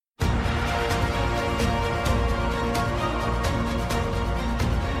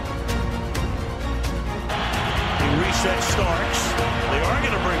Starks. They are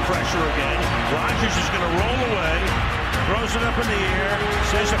going to bring pressure again. Rodgers is going to roll away. Throws it up in the air.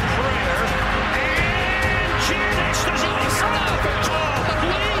 Says a prayer. And Janis does it himself. Oh,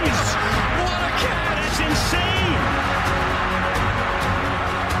 please. What a catch. It's insane.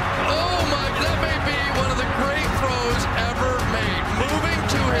 Oh, my. That may be one of the great throws ever made. Moving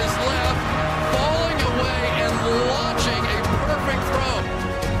to his left, falling away, and launching a perfect throw.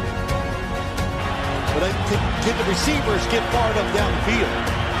 But can the receivers get far enough down the field?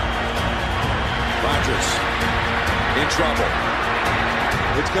 Rodgers in trouble.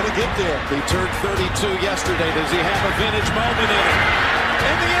 It's going to get there. He turned 32 yesterday. Does he have a vintage moment in it?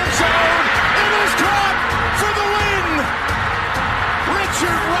 In the end zone, it is caught for the win.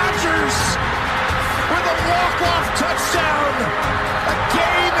 Richard Rodgers with a walk-off touchdown. A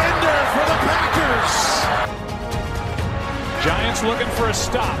game ender for the Packers. Giants looking for a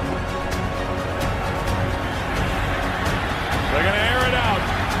stop. They're going to air it out.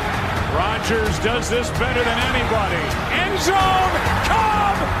 Rodgers does this better than anybody. End zone,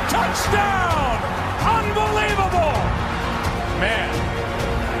 Cobb, touchdown! Unbelievable! Man,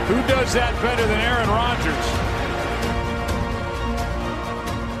 who does that better than Aaron Rodgers?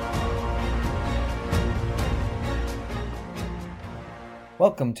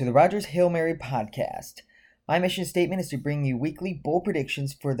 Welcome to the Rodgers Hail Mary podcast. My mission statement is to bring you weekly bold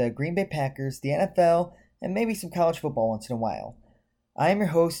predictions for the Green Bay Packers, the NFL, and maybe some college football once in a while. I am your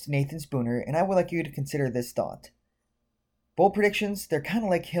host, Nathan Spooner, and I would like you to consider this thought. Bold predictions, they're kind of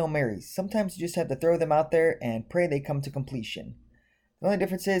like Hail Marys. Sometimes you just have to throw them out there and pray they come to completion. The only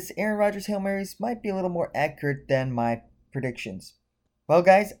difference is Aaron Rodgers' Hail Marys might be a little more accurate than my predictions. Well,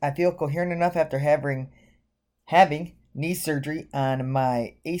 guys, I feel coherent enough after having knee surgery on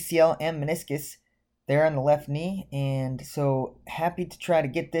my ACL and meniscus there on the left knee, and so happy to try to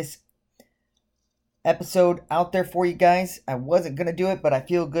get this episode out there for you guys. I wasn't going to do it, but I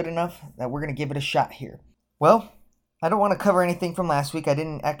feel good enough that we're going to give it a shot here. Well, I don't want to cover anything from last week. I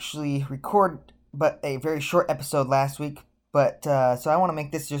didn't actually record but a very short episode last week, but so I want to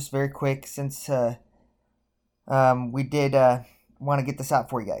make this just very quick since we did want to get this out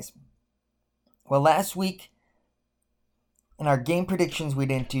for you guys. Well, last week in our game predictions, we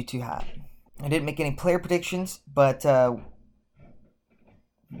didn't do too hot. I didn't make any player predictions, but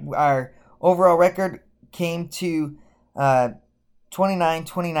our overall record came to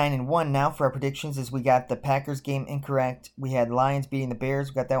 29-1 now for our predictions, as we got the Packers game incorrect. We had Lions beating the Bears.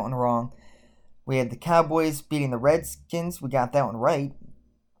 We got that one wrong. We had the Cowboys beating the Redskins. We got that one right.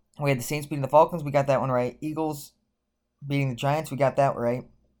 We had the Saints beating the Falcons. We got that one right. Eagles beating the Giants. We got that right.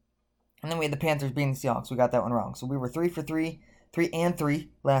 And then we had the Panthers beating the Seahawks. We got that one wrong. So we were 3 for 3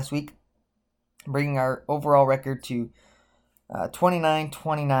 last week, bringing our overall record to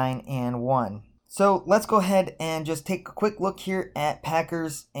 29-1. So let's go ahead and just take a quick look here at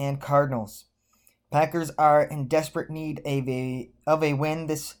Packers and Cardinals. Packers are in desperate need of a win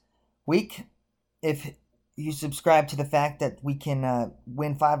this week. If you subscribe to the fact that we can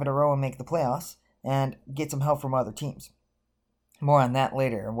win 5 in a row and make the playoffs and get some help from other teams. More on that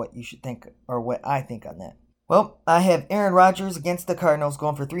later, and what you should think, or what I think on that. Well, I have Aaron Rodgers against the Cardinals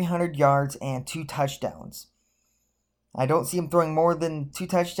going for 300 yards and 2 touchdowns. I don't see him throwing more than 2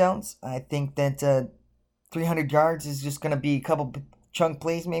 touchdowns. I think that 300 yards is just going to be a couple chunk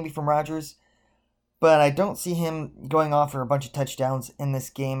plays maybe from Rodgers. But I don't see him going off for a bunch of touchdowns in this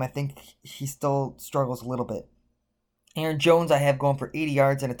game. I think he still struggles a little bit. Aaron Jones I have going for 80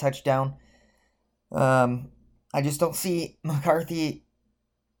 yards and a touchdown. I just don't see McCarthy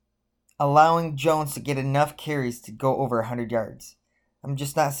allowing Jones to get enough carries to go over 100 yards. I'm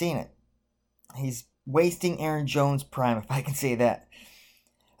just not seeing it. He's wasting Aaron Jones' prime, if I can say that.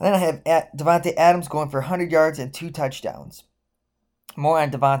 And then I have Davante Adams going for 100 yards and 2 touchdowns. More on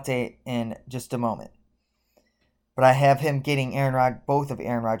Davante in just a moment. But I have him getting both of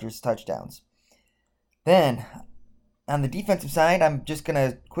Aaron Rodgers' touchdowns. Then, on the defensive side, I'm just going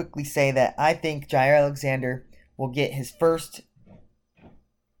to quickly say that I think Jaire Alexander will get his first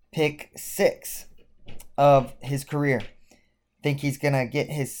pick 6 of his career. I think he's going to get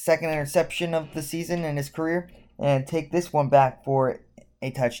his second interception of the season in his career and take this one back for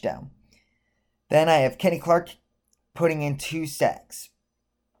a touchdown. Then I have Kenny Clark putting in 2 sacks.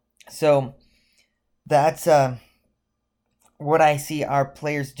 So that's what I see our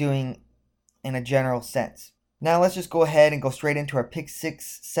players doing in a general sense. Now let's just go ahead and go straight into our Pick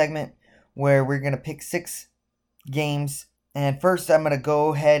 6 segment, where we're going to pick 6 games. And first I'm going to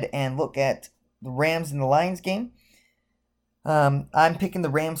go ahead and look at the Rams and the Lions game. I'm picking the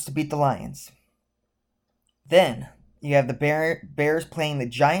Rams to beat the Lions. Then you have the Bears playing the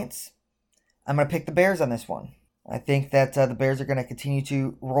Giants. I'm going to pick the Bears on this one. I think that the Bears are going to continue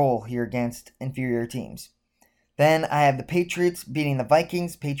to roll here against inferior teams. Then I have the Patriots beating the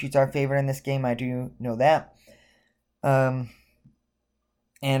Vikings. Patriots are favored in this game. I do know that. And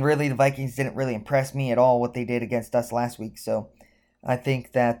really, the Vikings didn't really impress me at all what they did against us last week. So I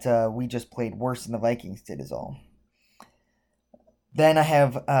think that we just played worse than the Vikings did is all. Then I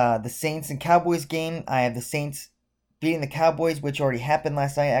have the Saints and Cowboys game. I have the Saints beating the Cowboys, which already happened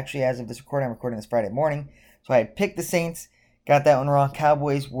last night. Actually, as of this recording, I'm recording this Friday morning. So I had picked the Saints, got that one wrong.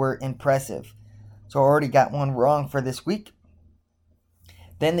 Cowboys were impressive. So I already got one wrong for this week.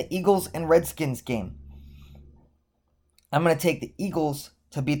 Then the Eagles and Redskins game. I'm going to take the Eagles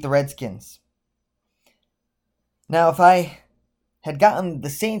to beat the Redskins. Now, if I had gotten the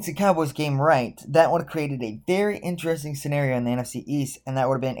Saints and Cowboys game right, that would have created a very interesting scenario in the NFC East, and that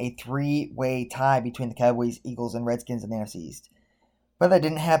would have been a 3-way tie between the Cowboys, Eagles, and Redskins in the NFC East. But that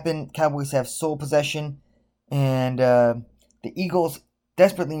didn't happen. Cowboys have sole possession, and the Eagles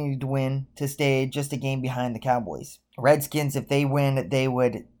desperately needed to win to stay just a game behind the Cowboys. Redskins, if they win, they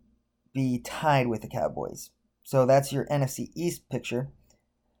would be tied with the Cowboys. So that's your NFC East picture.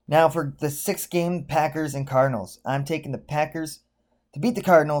 Now for the 6th game, Packers and Cardinals. I'm taking the Packers to beat the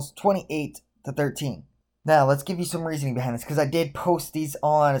Cardinals 28-13. Now, let's give you some reasoning behind this, because I did post these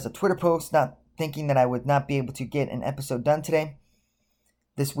all on as a Twitter post, not thinking that I would not be able to get an episode done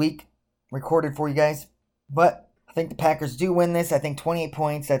this week, recorded for you guys. But I think the Packers do win this. I think 28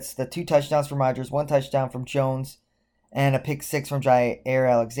 points. That's the 2 touchdowns from Rodgers, 1 touchdown from Jones, and a pick 6 from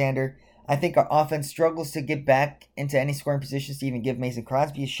Jaire Alexander. I think our offense struggles to get back into any scoring positions to even give Mason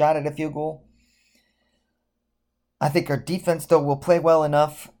Crosby a shot at a field goal. I think our defense, though, will play well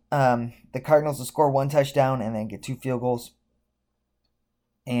enough. The Cardinals will score 1 touchdown and then get 2 field goals.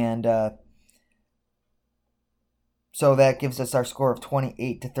 And so that gives us our score of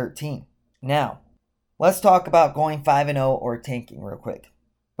 28-13. Now, let's talk about going 5-0 or tanking real quick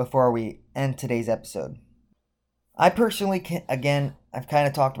before we end today's episode. I personally again, I've kind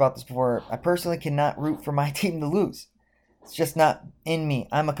of talked about this before. I personally cannot root for my team to lose. It's just not in me.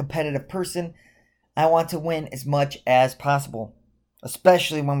 I'm a competitive person. I want to win as much as possible,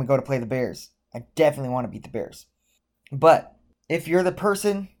 especially when we go to play the Bears. I definitely want to beat the Bears. But if you're the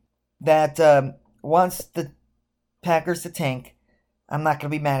person that wants the Packers to tank, I'm not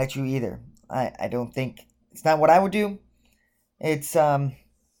going to be mad at you either. I don't think, it's not what I would do. It's not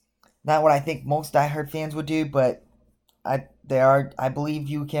what I think most diehard fans would do, but I believe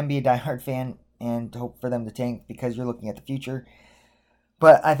you can be a diehard fan and hope for them to tank because you're looking at the future.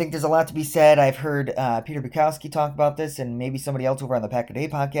 But I think there's a lot to be said. I've heard Peter Bukowski talk about this, and maybe somebody else over on the Pack a Day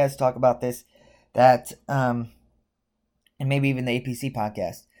podcast talk about this, and maybe even the APC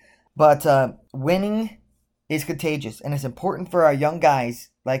podcast. But winning is contagious, and it's important for our young guys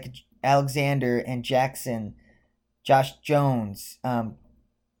like Alexander and Jackson, Josh Jones,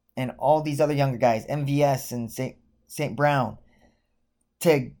 and all these other younger guys, MVS and St. Brown,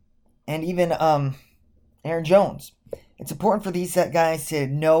 and even Aaron Jones. It's important for these guys to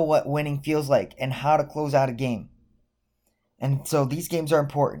know what winning feels like and how to close out a game. And so these games are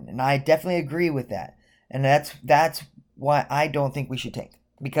important, and I definitely agree with that. And that's why I don't think we should tank,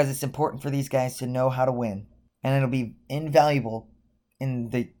 because it's important for these guys to know how to win, and it'll be invaluable in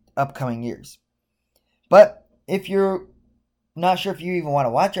the upcoming years. But if you're not sure if you even want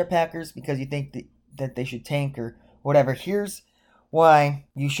to watch our Packers because you think that they should tank or whatever, here's why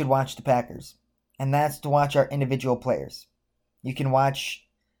you should watch the Packers. And that's to watch our individual players. You can watch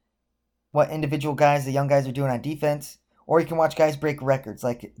what individual guys, the young guys, are doing on defense. Or you can watch guys break records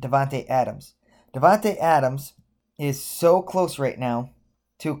like Davante Adams. Davante Adams is so close right now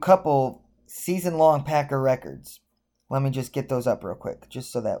to a couple season-long Packer records. Let me just get those up real quick,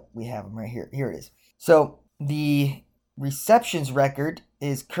 just so that we have them right here. Here it is. So the receptions record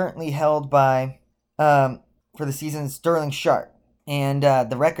is currently held by, for the season, Sterling Sharp. And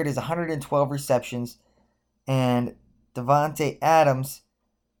the record is 112 receptions. And Davante Adams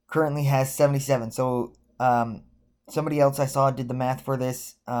currently has 77. So somebody else I saw did the math for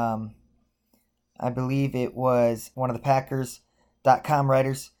this. I believe it was one of the Packers.com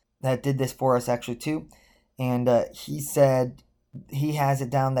writers that did this for us actually too. And he said he has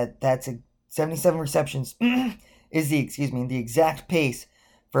it down that's 77 receptions is the exact pace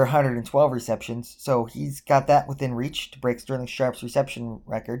for 112 receptions. So he's got that within reach to break Sterling Sharp's reception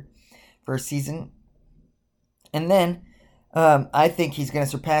record for a season. And then I think he's going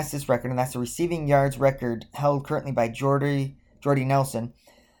to surpass this record, and that's the receiving yards record held currently by Jordy Nelson.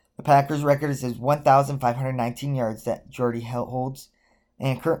 The Packers' record is 1,519 yards that Jordy holds,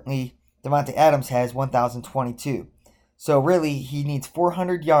 and currently Davante Adams has 1,022. So really, he needs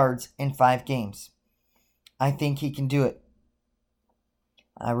 400 yards in 5 games. I think he can do it.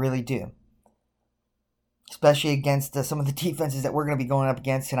 I really do. Especially against some of the defenses that we're going to be going up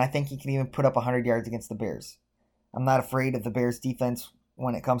against. And I think he can even put up 100 yards against the Bears. I'm not afraid of the Bears defense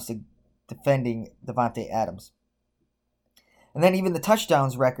when it comes to defending Davante Adams. And then even the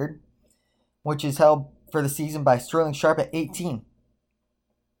touchdowns record, which is held for the season by Sterling Sharp at 18.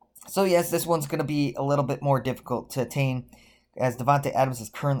 So yes, this one's going to be a little bit more difficult to attain, as Davante Adams is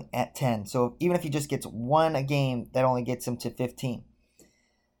currently at 10. So even if he just gets one a game, that only gets him to 15.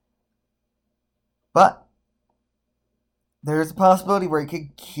 But there's a possibility where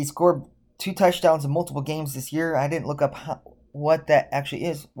he scored 2 touchdowns in multiple games this year. I didn't look up what that actually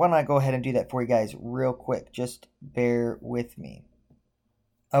is. Why don't I go ahead and do that for you guys real quick? Just bear with me.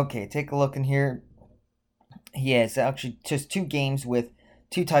 Okay, take a look in here. He has actually just 2 games with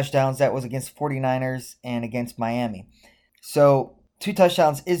 2 touchdowns. That was against 49ers and against Miami. So 2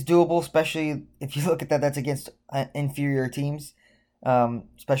 touchdowns is doable, especially if you look at that. That's against inferior teams,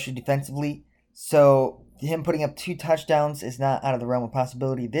 especially defensively. So him putting up 2 touchdowns is not out of the realm of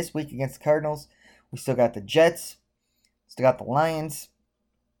possibility. This week against the Cardinals, we still got the Jets, still got the Lions,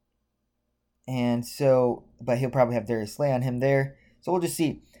 and so, but he'll probably have Darius Slay on him there. So we'll just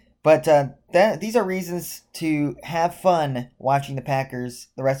see. But these are reasons to have fun watching the Packers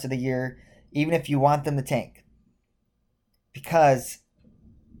the rest of the year, even if you want them to tank. Because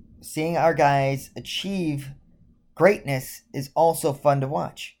seeing our guys achieve greatness is also fun to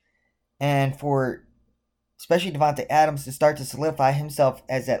watch. And for especially Davante Adams to start to solidify himself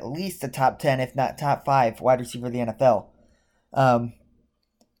as at least a top 10, if not top 5 wide receiver of the NFL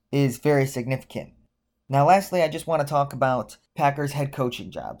is very significant. Now, lastly, I just want to talk about Packers head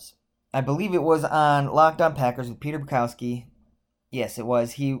coaching jobs. I believe it was on Locked On Packers with Peter Bukowski. Yes, it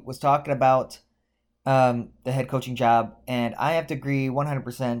was. He was talking about the head coaching job, and I have to agree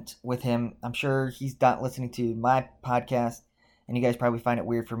 100% with him. I'm sure he's not listening to my podcast, and you guys probably find it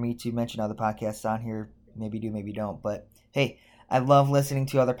weird for me to mention other podcasts on here. Maybe do, maybe don't. But hey, I love listening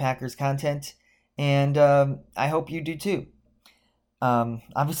to other Packers content, and I hope you do too.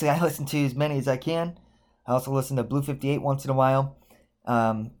 Obviously, I listen to as many as I can. I also listen to Blue 58 once in a while.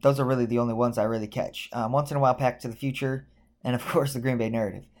 Those are really the only ones I really catch. Once in a while, Pack to the Future, and of course, the Green Bay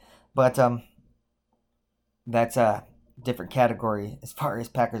Narrative. But that's a different category as far as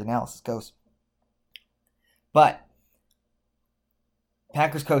Packers analysis goes. But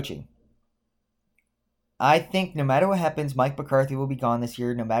Packers coaching. I think no matter what happens, Mike McCarthy will be gone this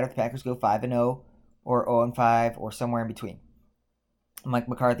year, no matter if the Packers go 5-0 or 0-5 or somewhere in between. Mike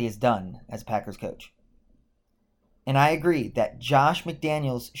McCarthy is done as a Packers coach. And I agree that Josh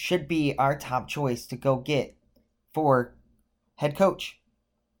McDaniels should be our top choice to go get for head coach.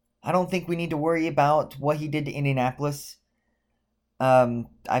 I don't think we need to worry about what he did to Indianapolis.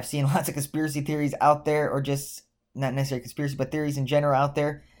 I've seen lots of conspiracy theories out there, or just not necessarily conspiracy, but theories in general out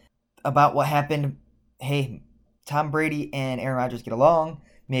there about what happened. Hey, Tom Brady and Aaron Rodgers get along.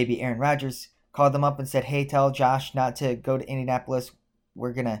 Maybe Aaron Rodgers called them up and said, hey, tell Josh not to go to Indianapolis.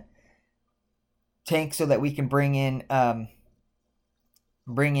 We're going to tank so that we can bring in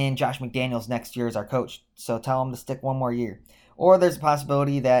Josh McDaniels next year as our coach. So tell him to stick one more year. Or there's a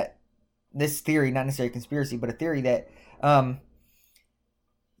possibility that this theory, not necessarily a conspiracy, but a theory that Josh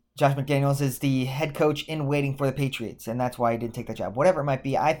McDaniels is the head coach in waiting for the Patriots, and that's why he didn't take the job. Whatever it might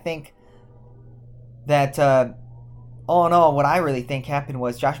be, I think that all in all, what I really think happened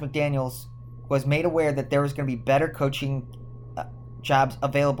was Josh McDaniels was made aware that there was going to be better coaching jobs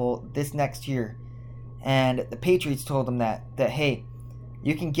available this next year. And the Patriots told him that hey,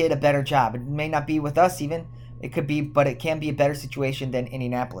 you can get a better job. It may not be with us even. It could be, but it can be a better situation than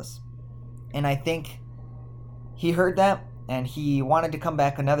Indianapolis. And I think he heard that, and he wanted to come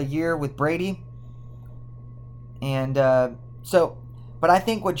back another year with Brady. And but I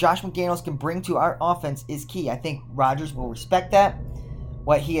think what Josh McDaniels can bring to our offense is key. I think Rodgers will respect that,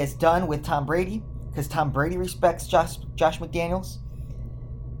 what he has done with Tom Brady, because Tom Brady respects Josh McDaniels.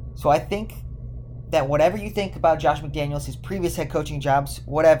 So I think that whatever you think about Josh McDaniels, his previous head coaching jobs,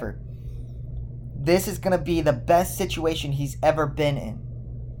 whatever, this is going to be the best situation he's ever been in.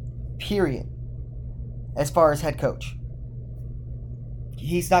 Period. As far as head coach.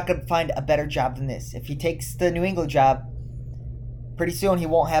 He's not going to find a better job than this. If he takes the New England job, pretty soon he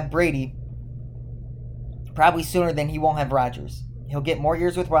won't have Brady. Probably sooner than he won't have Rodgers. He'll get more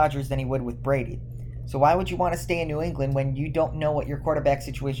years with Rodgers than he would with Brady. So why would you want to stay in New England when you don't know what your quarterback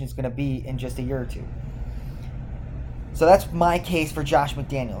situation is going to be in just a year or two? So that's my case for Josh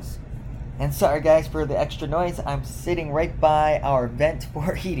McDaniels. And sorry guys for the extra noise. I'm sitting right by our vent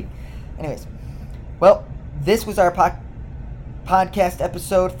for heating. Anyways, well, this was our podcast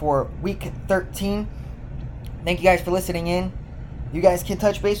episode for week 13. Thank you guys for listening in. You guys can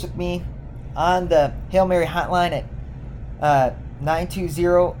touch base with me on the Hail Mary hotline at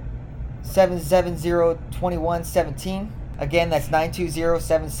 920-770-2117. Again, that's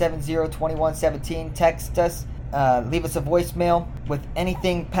 920-770-2117. Text us, leave us a voicemail with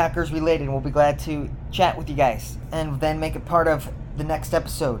anything Packers related, and we'll be glad to chat with you guys and then make it part of the next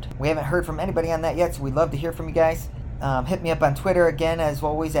episode. We haven't heard from anybody on that yet, so we'd love to hear from you guys. Hit me up on Twitter again, as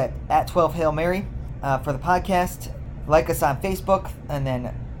always, at 12HailMary for the podcast. Like us on Facebook, and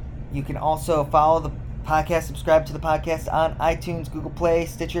then you can also follow the podcast, subscribe to the podcast on iTunes, Google Play,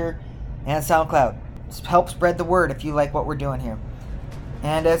 Stitcher, and SoundCloud. Help spread the word if you like what we're doing here.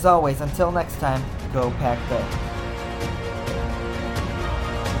 And as always, until next time, go Pack Go.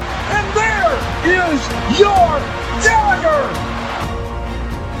 And there is your Dagger!